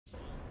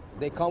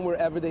They come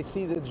wherever they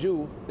see the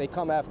Jew, they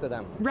come after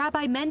them.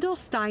 Rabbi Mendel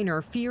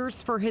Steiner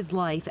fears for his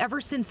life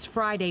ever since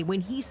Friday when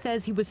he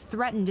says he was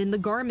threatened in the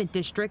garment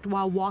district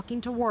while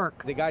walking to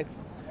work. The guy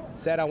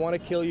said, "I want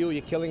to kill you,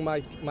 you're killing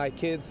my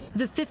kids."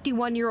 The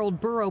 51-year-old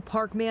Borough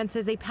Park man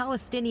says a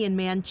Palestinian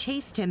man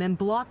chased him and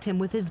blocked him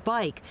with his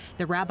bike.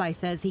 The rabbi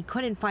says he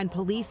couldn't find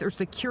police or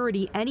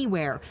security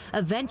anywhere.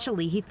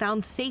 Eventually, he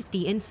found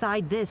safety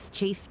inside this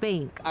Chase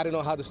Bank. I don't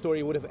know how the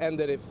story would have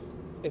ended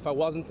if I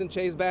wasn't in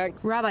Chase Bank.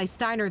 Rabbi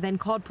Steiner then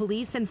called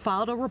police and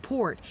filed a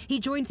report.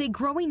 He joins a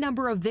growing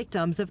number of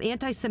victims of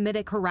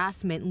anti-Semitic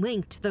harassment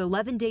linked to the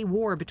 11-day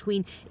war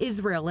between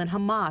Israel and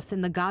Hamas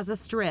in the Gaza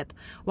Strip.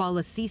 While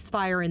a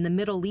ceasefire in the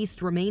Middle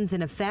East remains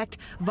in effect,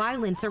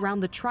 violence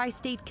around the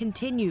tri-state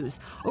continues.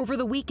 Over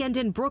the weekend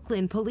in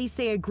Brooklyn, police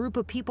say a group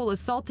of people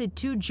assaulted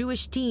 2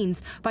 Jewish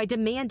teens by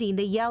demanding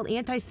they yell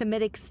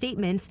anti-Semitic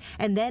statements,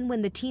 and then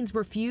when the teens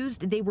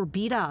refused, they were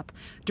beat up.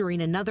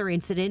 During another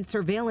incident,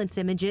 surveillance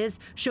images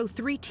show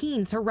 3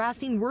 teens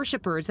harassing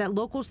worshipers at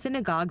local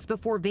synagogues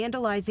before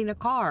vandalizing a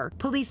car.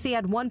 Police say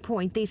at one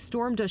point they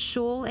stormed a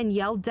shul and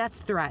yelled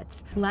death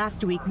threats.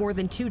 Last week, more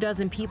than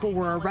 24 people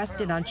were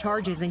arrested on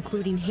charges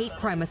including hate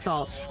crime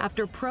assault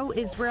after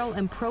pro-Israel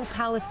and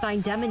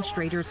pro-Palestine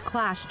demonstrators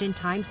clashed in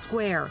Times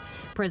Square.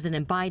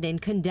 President Biden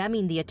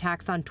condemning the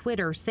attacks on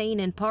Twitter, saying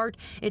in part,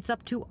 "It's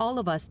up to all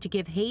of us to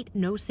give hate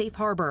no safe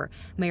harbor."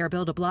 Mayor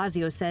Bill de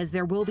Blasio says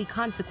there will be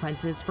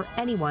consequences for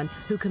anyone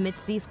who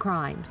commits these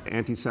crimes.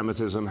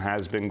 Anti-Semitism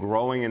has been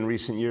growing in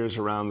recent years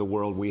around the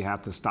world. We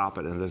have to stop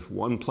it. And there's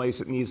one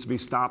place it needs to be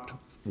stopped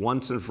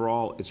once and for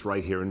all. It's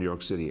right here in New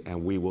York City,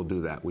 and we will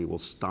do that. We will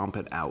stomp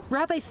it out.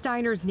 Rabbi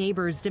Steiner's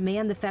neighbors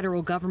demand the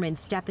federal government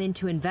step in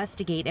to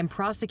investigate and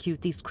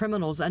prosecute these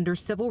criminals under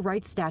civil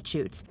rights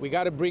statutes. We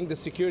got to bring the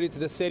security to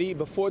the city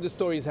before the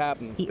stories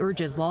happen. He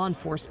urges law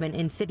enforcement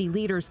and city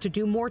leaders to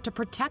do more to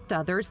protect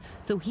others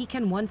so he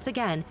can once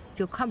again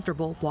feel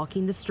comfortable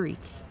walking the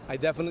streets. I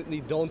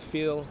definitely don't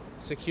feel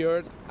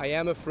secured. I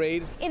am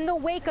afraid. In the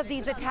wake of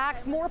these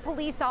attacks, more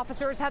police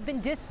officers have been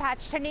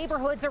dispatched to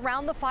neighborhoods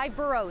around the 5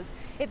 boroughs.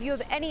 If you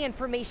have any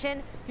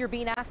information, you're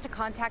being asked to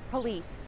contact police.